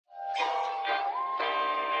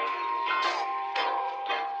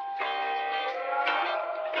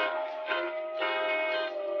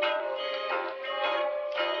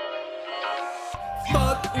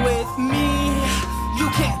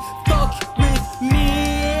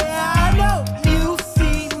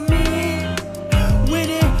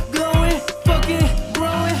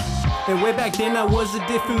Man, I was a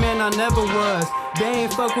different man, I never was. They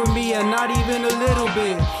ain't fuck with me, not even a little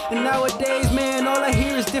bit. And nowadays, man, all I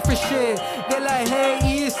hear is different shit. They're like, hey,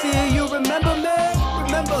 ESC, you remember me?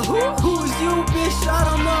 Remember who? Who is you, bitch? I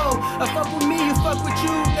don't know. I fuck with me, you fuck with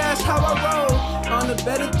you, that's how I roll. On the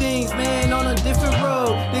better things, man, on a different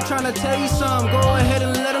road. They tryna tell you something, go ahead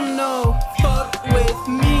and let them know. Fuck with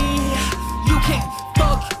me, you can't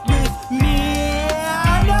fuck with me.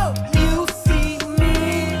 I know you see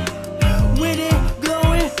me, with it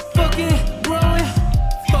glowing, fucking growing.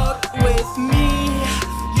 Fuck with me,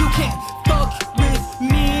 you can't fuck with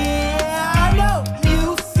me. I know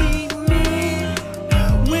you see me,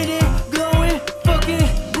 with it glowing, fucking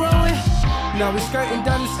growing. Now we skirting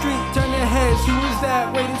down the street, turning heads. Who is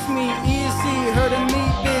that? Wait, it's me, ESC, heard of me,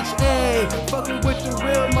 bitch, ayy. Fucking with the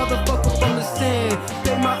real motherfucker from the sin.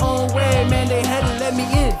 Take my own way, man, they had to let me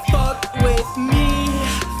in. Fuck with me,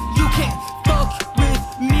 you can't fuck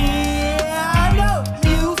with me. I know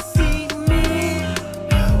you see me,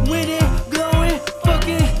 with it glowing,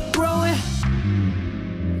 fucking growing.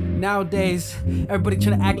 Nowadays, everybody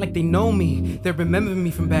tryna act like they know me. They remember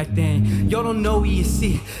me from back then. Y'all don't know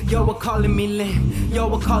ESC. Y'all were calling me lame. Y'all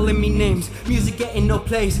were calling me names. Music getting no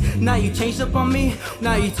place. Now you changed up on me.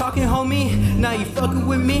 Now you talking, homie. Now you fucking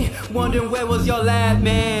with me. Wondering where was y'all at,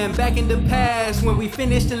 man? Back in the past when we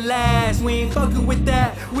finished the last. We ain't fucking with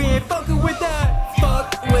that. We ain't fucking with that.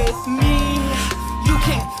 Fuck with me, you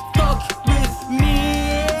can't